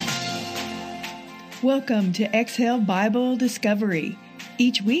Welcome to Exhale Bible Discovery.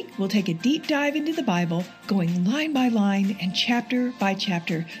 Each week, we'll take a deep dive into the Bible, going line by line and chapter by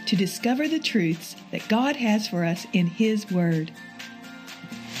chapter to discover the truths that God has for us in His Word.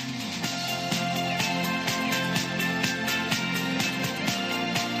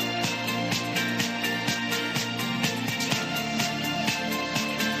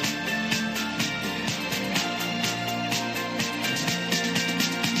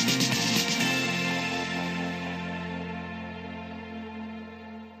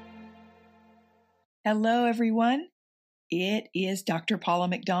 Hello, everyone. It is Dr. Paula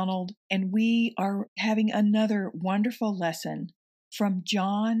McDonald, and we are having another wonderful lesson from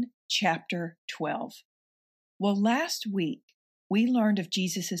John chapter 12. Well, last week, we learned of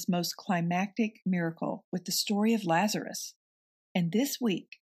Jesus' most climactic miracle with the story of Lazarus. And this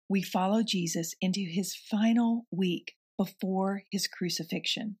week, we follow Jesus into his final week before his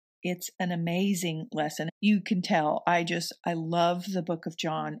crucifixion. It's an amazing lesson. You can tell I love the book of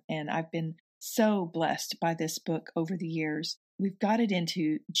John, and I've been so blessed by this book over the years. We've got it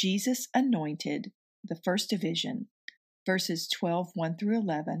into Jesus anointed, the first division, verses 12, 1 through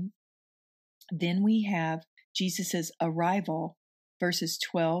 11. Then we have Jesus' arrival, verses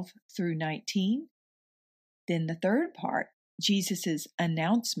 12 through 19. Then the third part, Jesus'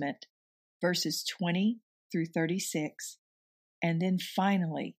 announcement, verses 20 through 36. And then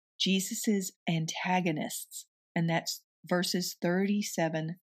finally, Jesus' antagonists, and that's verses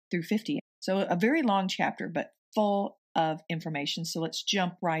 37 through 50. So a very long chapter, but full of information. So let's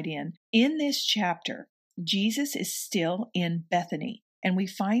jump right in. In this chapter, Jesus is still in Bethany, and we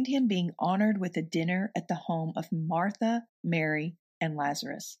find him being honored with a dinner at the home of Martha, Mary, and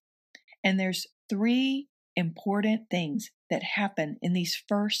Lazarus. And there's three important things that happen in these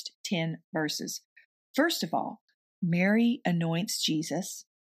first 10 verses. First of all, Mary anoints Jesus.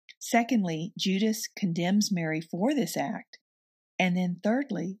 Secondly, Judas condemns Mary for this act. And then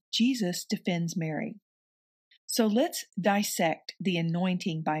thirdly, Jesus defends Mary. So let's dissect the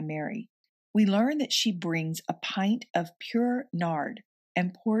anointing by Mary. We learn that she brings a pint of pure nard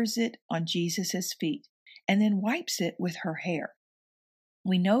and pours it on Jesus' feet and then wipes it with her hair.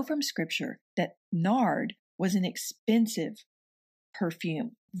 We know from Scripture that nard was an expensive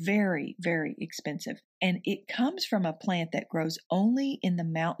perfume, very, very expensive. And it comes from a plant that grows only in the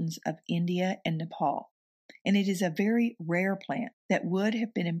mountains of India and Nepal. And it is a very rare plant that would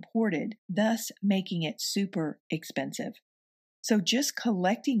have been imported, thus making it super expensive. So just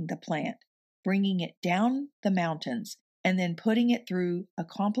collecting the plant, bringing it down the mountains, and then putting it through a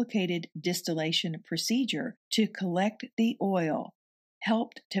complicated distillation procedure to collect the oil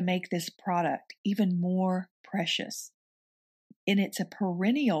helped to make this product even more precious. And it's a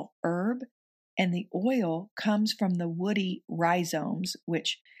perennial herb, and the oil comes from the woody rhizomes,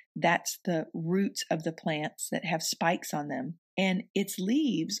 which that's the roots of the plants that have spikes on them. And its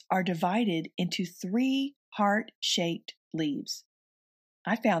leaves are divided into 3 heart-shaped leaves.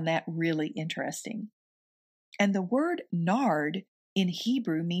 I found that really interesting. And the word nard in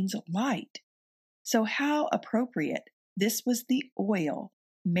Hebrew means light. So how appropriate. This was the oil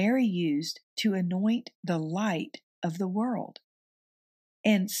Mary used to anoint the light of the world.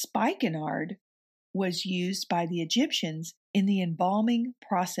 And spikenard was used by the Egyptians in the embalming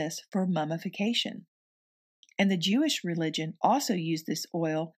process for mummification. And the Jewish religion also used this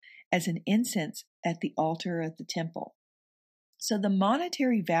oil as an incense at the altar of the temple. So the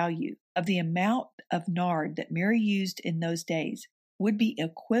monetary value of the amount of nard that Mary used in those days would be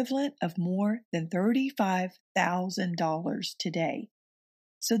equivalent of more than $35,000 today.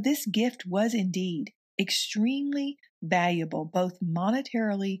 So this gift was indeed extremely valuable, both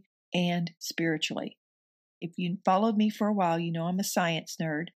monetarily and spiritually. If you followed me for a while, you know I'm a science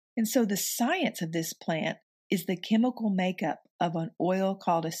nerd. And so the science of this plant is the chemical makeup of an oil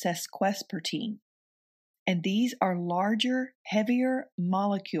called a sesquiterpene. And these are larger, heavier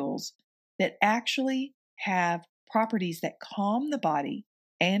molecules that actually have properties that calm the body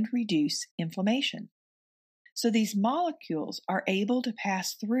and reduce inflammation. So these molecules are able to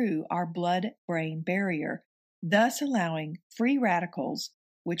pass through our blood-brain barrier, thus allowing free radicals,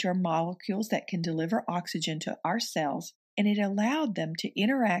 which are molecules that can deliver oxygen to our cells, and it allowed them to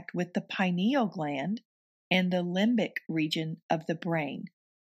interact with the pineal gland and the limbic region of the brain.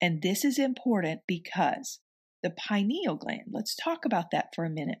 And this is important because the pineal gland, let's talk about that for a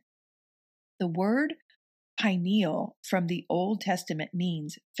minute. The word pineal from the Old Testament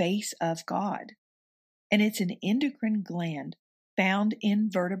means face of God, and it's an endocrine gland found in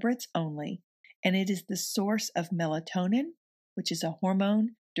vertebrates only, and it is the source of melatonin, which is a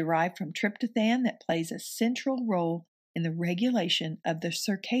hormone derived from tryptophan that plays a central role in the regulation of the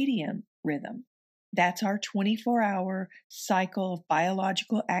circadian rhythm. That's our 24-hour cycle of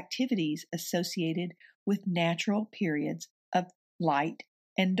biological activities associated with natural periods of light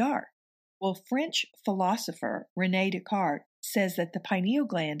and dark. Well, French philosopher René Descartes says that the pineal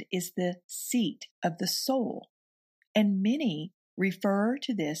gland is the seat of the soul, and many refer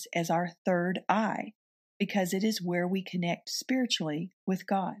to this as our third eye because it is where we connect spiritually with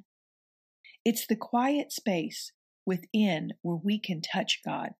God. It's the quiet space within where we can touch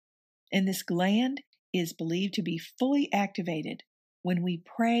God, and this gland is believed to be fully activated when we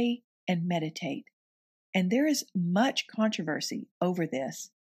pray and meditate. And there is much controversy over this.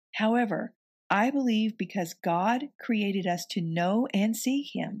 However, I believe because God created us to know and see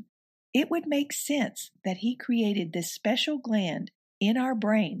Him, it would make sense that He created this special gland in our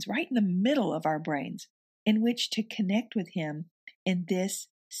brains, right in the middle of our brains, in which to connect with Him in this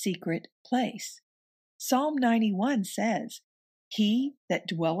secret place. Psalm 91 says, "He that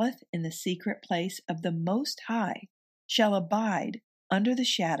dwelleth in the secret place of the Most High shall abide under the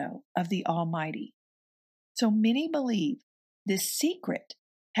shadow of the Almighty." So many believe this secret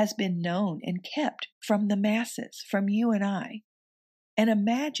has been known and kept from the masses, from you and I. And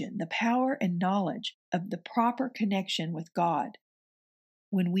imagine the power and knowledge of the proper connection with God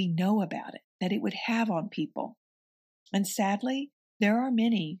when we know about it, that it would have on people. And sadly, there are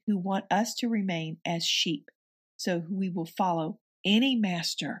many who want us to remain as sheep, so we will follow any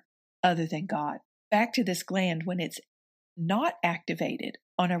master other than God. Back to this gland when it's not activated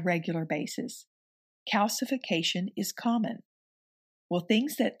on a regular basis. Calcification is common. Well,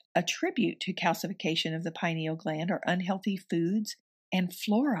 things that attribute to calcification of the pineal gland are unhealthy foods, and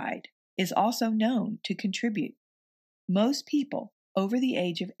fluoride is also known to contribute. Most people over the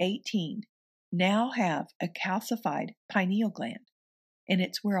age of 18 now have a calcified pineal gland, and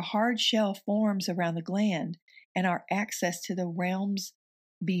it's where a hard shell forms around the gland, and our access to the realms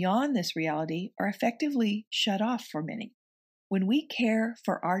beyond this reality are effectively shut off for many. When we care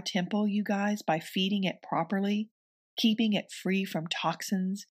for our temple, you guys, by feeding it properly, keeping it free from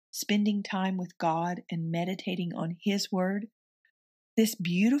toxins, spending time with God, and meditating on His Word, this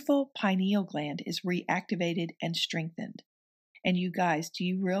beautiful pineal gland is reactivated and strengthened. And you guys, do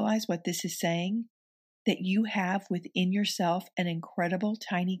you realize what this is saying? That you have within yourself an incredible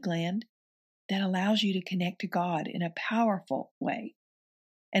tiny gland that allows you to connect to God in a powerful way.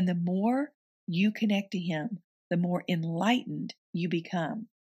 And the more you connect to Him, the more enlightened you become.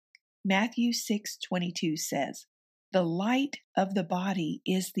 Matthew 6:22 says, "The light of the body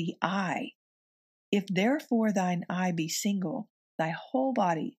is the eye. If therefore thine eye be single, thy whole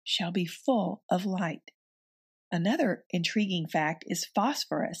body shall be full of light." Another intriguing fact is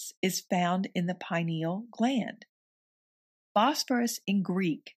phosphorus is found in the pineal gland. Phosphorus in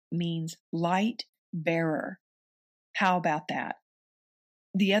Greek means light bearer. How about that?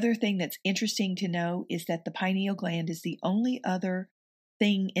 The other thing that's interesting to know is that the pineal gland is the only other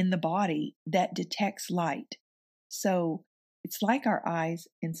thing in the body that detects light. So it's like our eyes,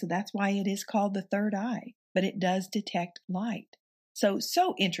 and so that's why it is called the third eye, but it does detect light.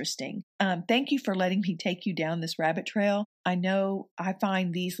 So interesting. Thank you for letting me take you down this rabbit trail. I know I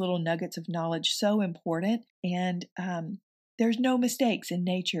find these little nuggets of knowledge so important, and there's no mistakes in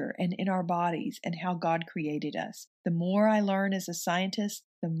nature and in our bodies and how God created us. The more I learn as a scientist,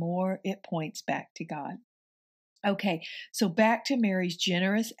 the more it points back to God. Okay, so back to Mary's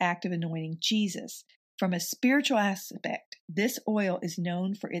generous act of anointing Jesus. From a spiritual aspect, this oil is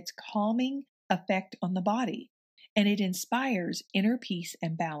known for its calming effect on the body, and it inspires inner peace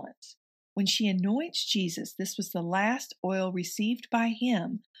and balance. When she anoints Jesus, this was the last oil received by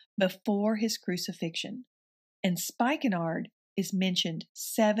Him before His crucifixion. And spikenard is mentioned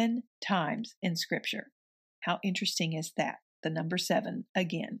 7 times in Scripture. How interesting is that? The number 7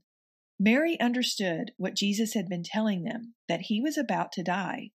 again. Mary understood what Jesus had been telling them, that He was about to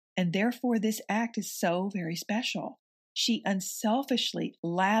die, and therefore this act is so very special. She unselfishly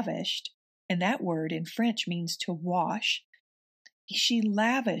lavished, and that word in French means to wash. She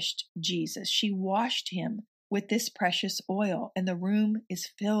lavished Jesus. She washed Him with this precious oil, and the room is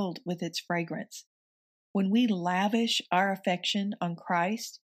filled with its fragrance. When we lavish our affection on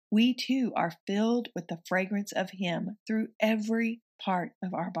Christ, we too are filled with the fragrance of Him through every part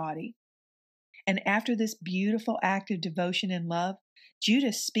of our body. And after this beautiful act of devotion and love,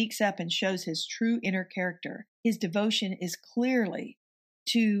 Judas speaks up and shows his true inner character. His devotion is clearly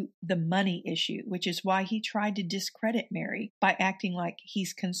to the money issue, which is why he tried to discredit Mary by acting like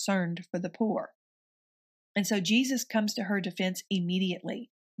he's concerned for the poor. And so Jesus comes to her defense immediately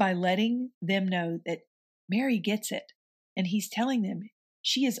by letting them know that Mary gets it. And he's telling them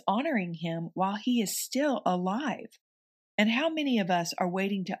she is honoring him while he is still alive. And how many of us are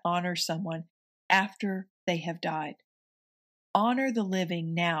waiting to honor someone after they have died. Honor the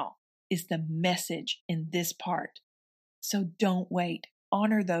living now is the message in this part. So don't wait.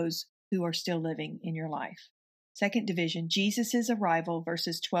 Honor those who are still living in your life. Second division, Jesus' arrival,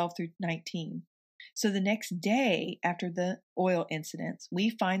 verses 12 through 19. So the next day after the oil incidents, we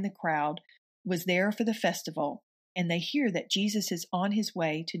find the crowd was there for the festival, and they hear that Jesus is on his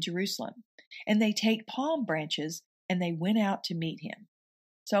way to Jerusalem. And they take palm branches and they went out to meet him.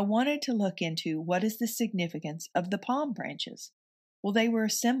 So I wanted to look into what is the significance of the palm branches. Well, they were a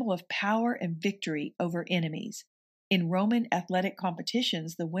symbol of power and victory over enemies. In Roman athletic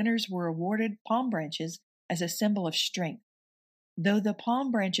competitions, the winners were awarded palm branches as a symbol of strength. Though the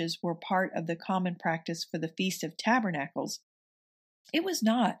palm branches were part of the common practice for the Feast of Tabernacles, it was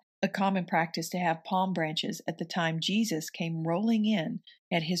not a common practice to have palm branches at the time Jesus came rolling in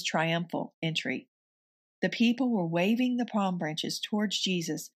at his triumphal entry. The people were waving the palm branches towards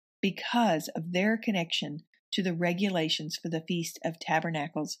Jesus because of their connection to the regulations for the Feast of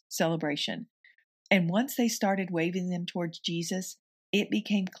Tabernacles celebration. And once they started waving them towards Jesus, it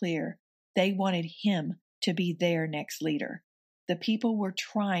became clear they wanted him to be their next leader. The people were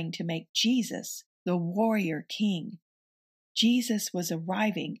trying to make Jesus the warrior king. Jesus was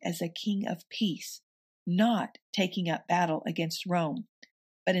arriving as a king of peace, not taking up battle against Rome,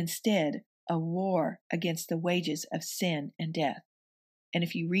 but instead a war against the wages of sin and death. And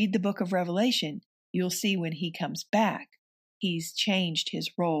if you read the book of Revelation, you'll see when he comes back, he's changed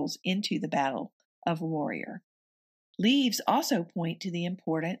his roles into the battle of a warrior. Leaves also point to the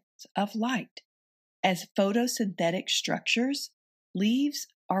importance of light. As photosynthetic structures, leaves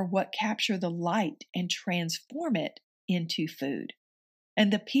are what capture the light and transform it into food.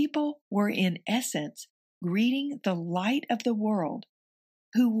 And the people were in essence greeting the light of the world,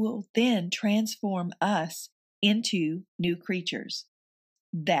 who will then transform us into new creatures.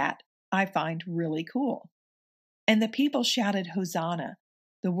 That I find really cool. And the people shouted, Hosanna.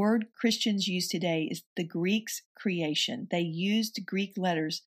 The word Christians use today is the Greeks' creation. They used Greek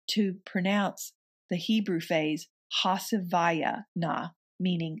letters to pronounce the Hebrew phrase Hasavaya na,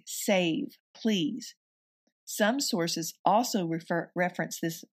 meaning save, please. Some sources also reference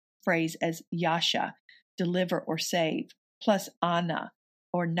this phrase as Yasha, deliver or save, plus Ana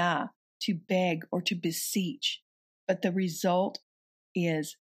or Na, to beg or to beseech. But the result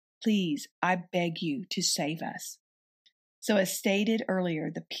is, please, I beg you to save us. So as stated earlier,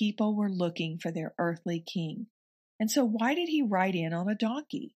 the people were looking for their earthly king. And so why did he ride in on a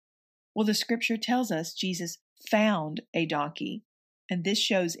donkey? Well, the scripture tells us Jesus found a donkey, and this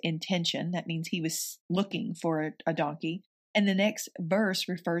shows intention. That means he was looking for a donkey. And the next verse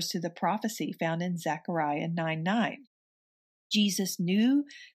refers to the prophecy found in Zechariah 9:9. Jesus knew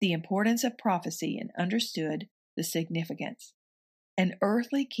the importance of prophecy and understood the significance. An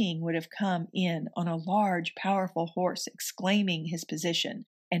earthly king would have come in on a large, powerful horse, exclaiming his position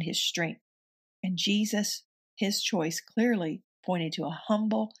and his strength. And Jesus, his choice clearly pointed to a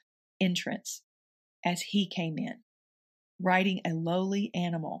humble entrance as he came in. Riding a lowly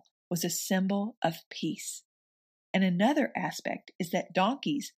animal was a symbol of peace. And another aspect is that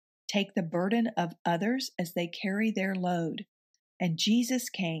donkeys take the burden of others as they carry their load. And Jesus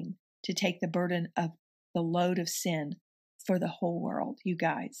came to take the burden of the load of sin for the whole world, you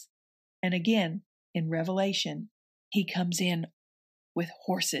guys. And again, in Revelation, he comes in with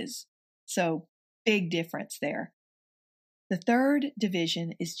horses. So, big difference there. The third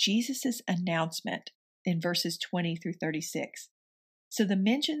division is Jesus' announcement in verses 20 through 36. So the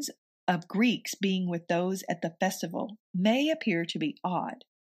mentions of Greeks being with those at the festival may appear to be odd,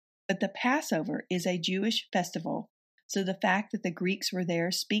 but the Passover is a Jewish festival, so the fact that the Greeks were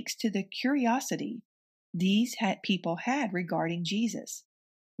there speaks to the curiosity these people had regarding Jesus.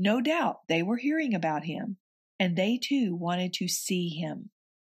 No doubt they were hearing about him, and they too wanted to see him.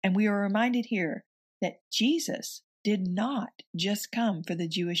 And we are reminded here that Jesus did not just come for the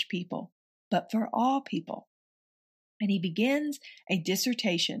Jewish people, but for all people. And he begins a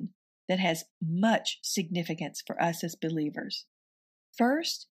dissertation that has much significance for us as believers.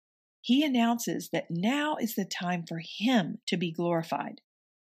 First, he announces that now is the time for him to be glorified.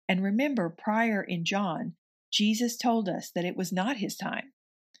 And remember, prior in John, Jesus told us that it was not his time.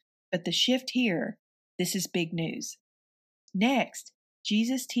 But the shift here, this is big news. Next,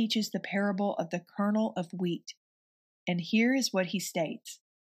 Jesus teaches the parable of the kernel of wheat. And here is what he states.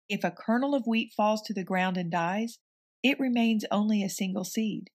 If a kernel of wheat falls to the ground and dies, it remains only a single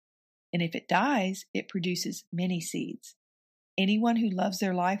seed. And if it dies, it produces many seeds. Anyone who loves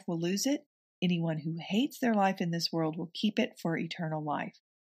their life will lose it. Anyone who hates their life in this world will keep it for eternal life.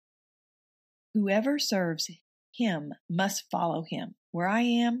 Whoever serves him must follow him. Where I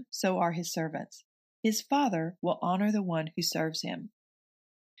am, so are his servants. His Father will honor the one who serves him.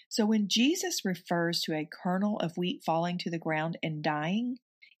 So when Jesus refers to a kernel of wheat falling to the ground and dying,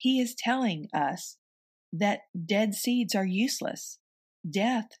 he is telling us that dead seeds are useless.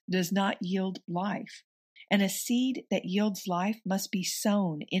 Death does not yield life, and a seed that yields life must be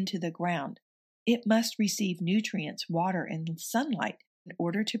sown into the ground. It must receive nutrients, water, and sunlight in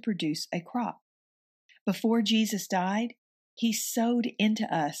order to produce a crop. Before Jesus died, he sowed into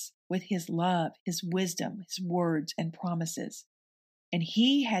us with his love, his wisdom, his words, and promises. And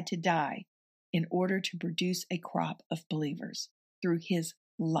he had to die in order to produce a crop of believers through his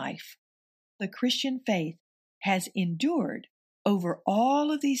life. The Christian faith has endured over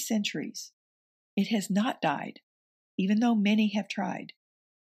all of these centuries. It has not died, even though many have tried.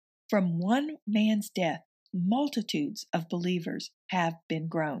 From one man's death, multitudes of believers have been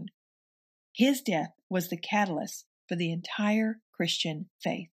grown. His death was the catalyst for the entire Christian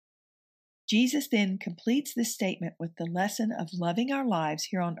faith. Jesus then completes this statement with the lesson of loving our lives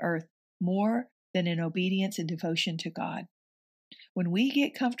here on earth more than in obedience and devotion to God. When we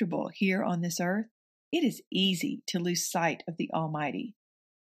get comfortable here on this earth, it is easy to lose sight of the Almighty.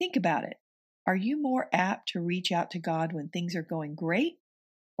 Think about it. Are you more apt to reach out to God when things are going great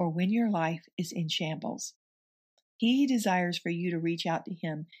or when your life is in shambles? He desires for you to reach out to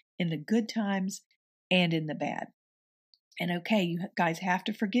him in the good times and in the bad. And okay, you guys have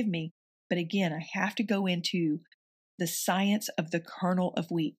to forgive me, but again, I have to go into the science of the kernel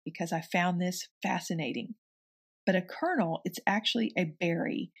of wheat because I found this fascinating. But a kernel, it's actually a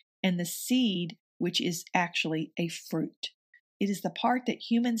berry, and the seed, which is actually a fruit. It is the part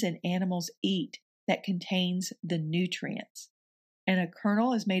that humans and animals eat that contains the nutrients. And a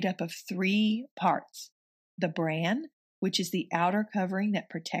kernel is made up of 3 parts. The bran, which is the outer covering that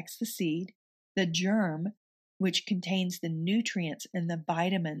protects the seed. The germ, which contains the nutrients and the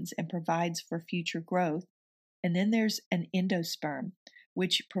vitamins and provides for future growth. And then there's an endosperm,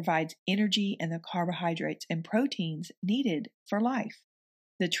 which provides energy and the carbohydrates and proteins needed for life.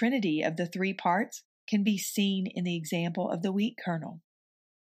 The trinity of the 3 parts can be seen in the example of the wheat kernel.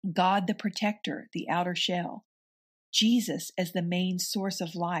 God the protector, the outer shell. Jesus as the main source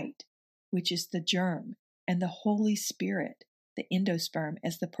of light, which is the germ, and the Holy Spirit, the endosperm,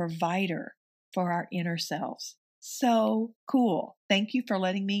 as the provider for our inner selves. So cool. Thank you for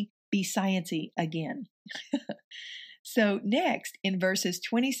letting me be sciencey again. So next, in verses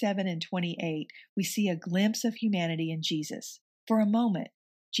 27 and 28, we see a glimpse of humanity in Jesus. For a moment,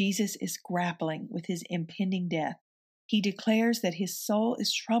 Jesus is grappling with his impending death. He declares that his soul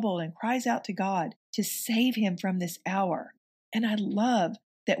is troubled and cries out to God to save him from this hour. And I love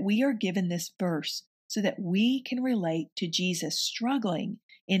that we are given this verse so that we can relate to Jesus struggling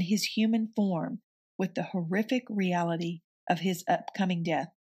in his human form with the horrific reality of his upcoming death.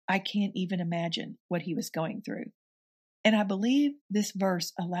 I can't even imagine what he was going through. And I believe this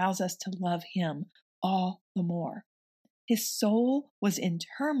verse allows us to love him all the more. His soul was in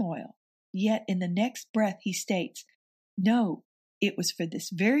turmoil, yet in the next breath he states, "No, it was for this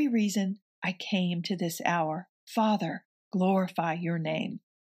very reason I came to this hour. Father, glorify your name."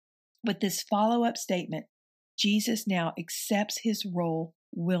 With this follow-up statement, Jesus now accepts his role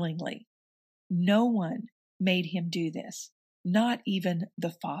willingly. No one made him do this, not even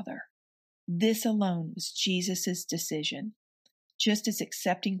the Father. This alone was Jesus' decision, just as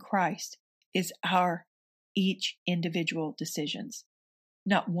accepting Christ is our each individual decisions.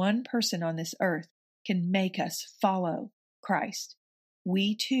 Not one person on this earth can make us follow Christ.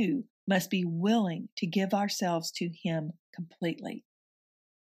 We too must be willing to give ourselves to him completely.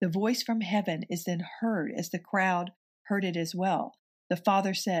 The voice from heaven is then heard as the crowd heard it as well. The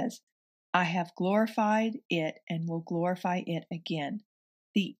Father says, "I have glorified it and will glorify it again."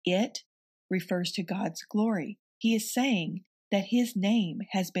 The "it" refers to God's glory. He is saying that his name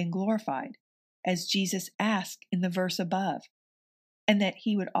has been glorified, as Jesus asked in the verse above, and that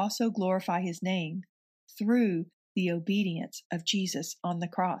he would also glorify his name through the obedience of Jesus on the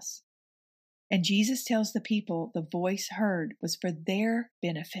cross. And Jesus tells the people the voice heard was for their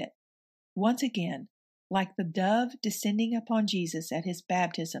benefit. Once again, like the dove descending upon Jesus at his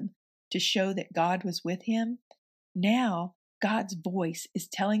baptism to show that God was with him, now God's voice is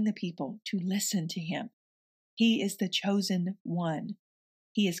telling the people to listen to him. He is the chosen one.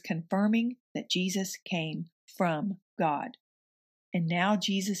 He is confirming that Jesus came from God. And now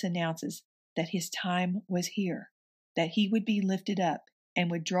Jesus announces that his time was here, that he would be lifted up and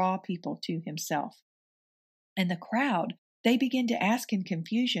would draw people to himself. And the crowd, they begin to ask in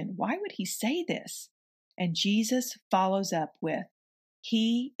confusion, why would he say this? And Jesus follows up with,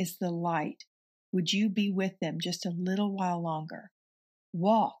 "He is the light would you be with them just a little while longer?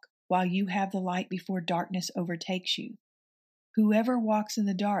 Walk while you have the light before darkness overtakes you. Whoever walks in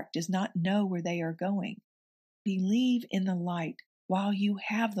the dark does not know where they are going. Believe in the light while you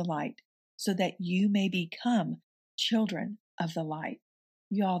have the light, so that you may become children of the light.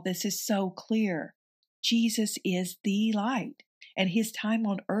 Y'all, this is so clear. Jesus is the light, and his time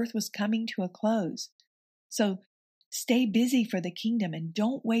on earth was coming to a close. So stay busy for the kingdom and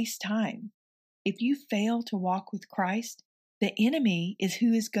don't waste time. If you fail to walk with Christ, the enemy is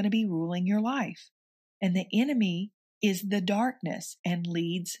who is going to be ruling your life. And the enemy is the darkness and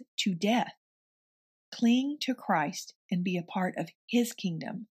leads to death. Cling to Christ and be a part of his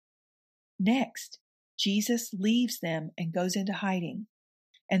kingdom. Next, Jesus leaves them and goes into hiding.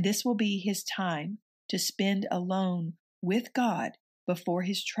 And this will be his time to spend alone with God before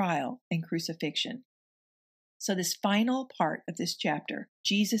his trial and crucifixion. So this final part of this chapter,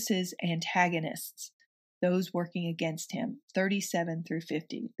 Jesus's antagonists, those working against him, 37 through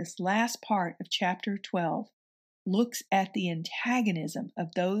 50. This last part of chapter 12 looks at the antagonism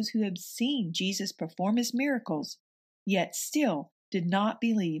of those who have seen Jesus perform his miracles, yet still did not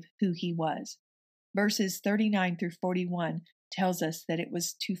believe who he was. Verses 39 through 41 tells us that it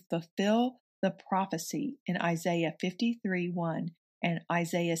was to fulfill the prophecy in Isaiah 53:1 and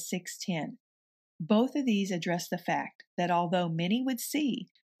Isaiah 6:10. Both of these address the fact that although many would see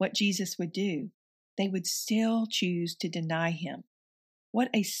what Jesus would do, they would still choose to deny him. What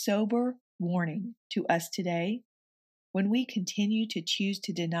a sober warning to us today. When we continue to choose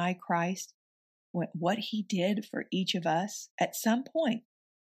to deny Christ, what he did for each of us, at some point,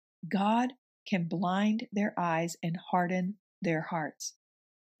 God can blind their eyes and harden their hearts.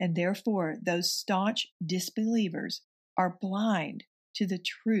 And therefore, those staunch disbelievers are blind to the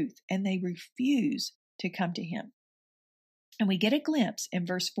truth and they refuse to come to him. And we get a glimpse in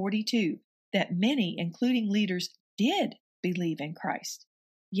verse 42 that many, including leaders, did believe in Christ.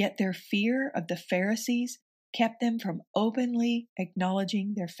 Yet their fear of the Pharisees kept them from openly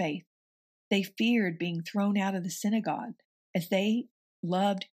acknowledging their faith. They feared being thrown out of the synagogue as they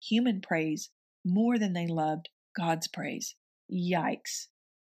loved human praise more than they loved God's praise. Yikes.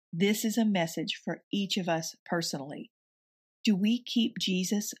 This is a message for each of us personally. Do we keep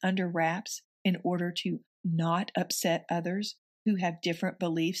Jesus under wraps in order to not upset others who have different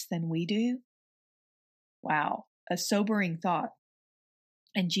beliefs than we do? Wow, a sobering thought.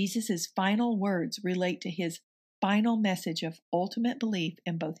 And Jesus' final words relate to his final message of ultimate belief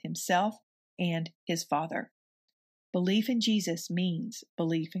in both himself and his Father. Belief in Jesus means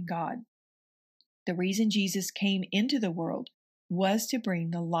belief in God. The reason Jesus came into the world was to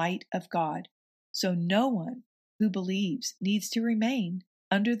bring the light of God, so no one who believes needs to remain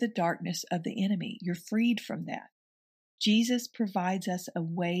under the darkness of the enemy. You're freed from that. Jesus provides us a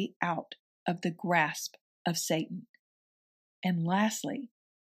way out of the grasp of Satan. And lastly,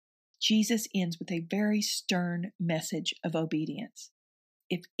 Jesus ends with a very stern message of obedience.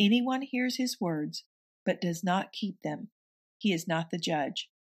 If anyone hears his words but does not keep them, he is not the judge.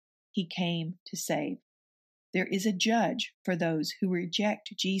 He came to save. There is a judge for those who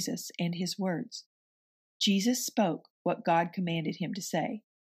reject Jesus and his words. Jesus spoke what God commanded him to say,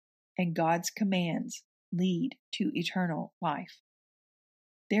 and God's commands lead to eternal life.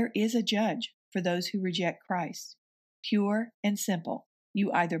 There is a judge for those who reject Christ. Pure and simple. You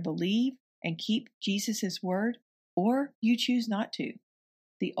either believe and keep Jesus' word, or you choose not to.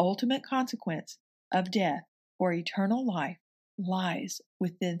 The ultimate consequence of death or eternal life lies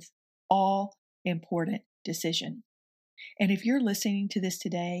with this all-important decision. And if you're listening to this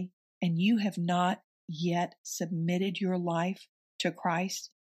today and you have not yet submitted your life to Christ,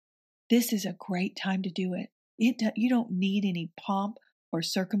 this is a great time to do it. You don't need any pomp or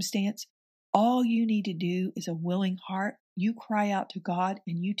circumstance. All you need to do is a willing heart. You cry out to God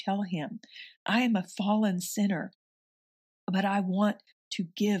and you tell him, I am a fallen sinner, but I want to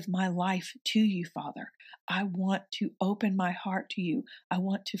give my life to you, Father. I want to open my heart to you. I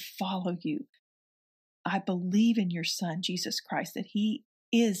want to follow you. I believe in your Son, Jesus Christ, that he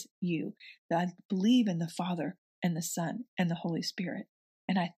is you, that I believe in the Father and the Son and the Holy Spirit.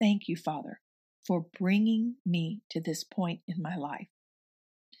 And I thank you, Father, for bringing me to this point in my life.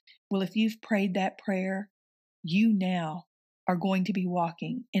 Well, if you've prayed that prayer, you now are going to be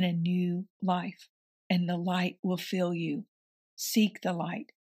walking in a new life, and the light will fill you. Seek the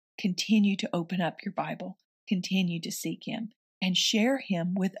light. Continue to open up your Bible. Continue to seek him and share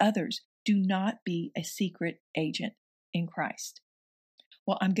him with others. Do not be a secret agent in Christ.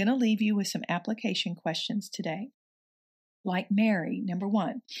 Well, I'm going to leave you with some application questions today. Like Mary, number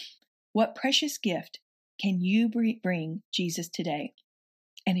 1, what precious gift can you bring Jesus today?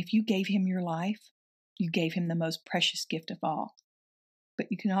 And if you gave him your life, you gave him the most precious gift of all. But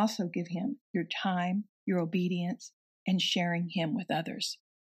you can also give him your time, your obedience, and sharing him with others.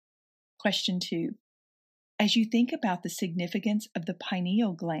 Question 2. As you think about the significance of the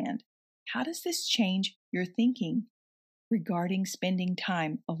pineal gland, how does this change your thinking regarding spending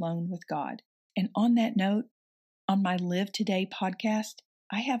time alone with God? And on that note, on my Live Today podcast,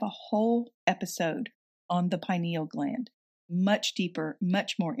 I have a whole episode on the pineal gland. Much deeper,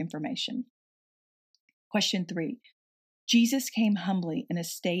 much more information. Question 3. Jesus came humbly in a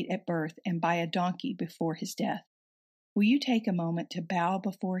state at birth and by a donkey before his death. Will you take a moment to bow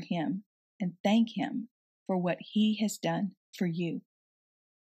before him and thank him for what he has done for you?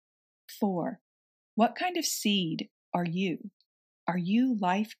 4. What kind of seed are you? Are you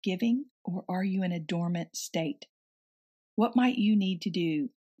life-giving or are you in a dormant state? What might you need to do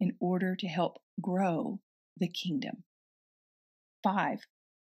in order to help grow the kingdom? 5.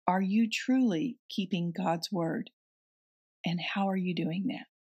 Are you truly keeping God's word? And how are you doing that?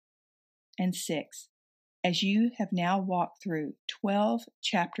 And 6. As you have now walked through 12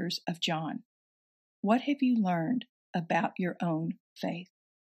 chapters of John, what have you learned about your own faith?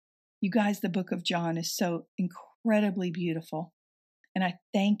 You guys, the book of John is so incredibly beautiful. And I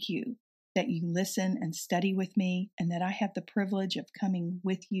thank you that you listen and study with me and that I have the privilege of coming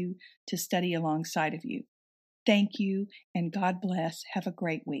with you to study alongside of you. Thank you and God bless. Have a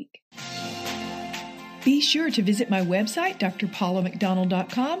great week. Be sure to visit my website,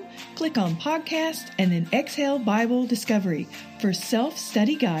 drpaulamcdonald.com, click on podcast, and then Exhale Bible Discovery for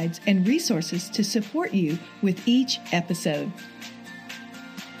self-study guides and resources to support you with each episode.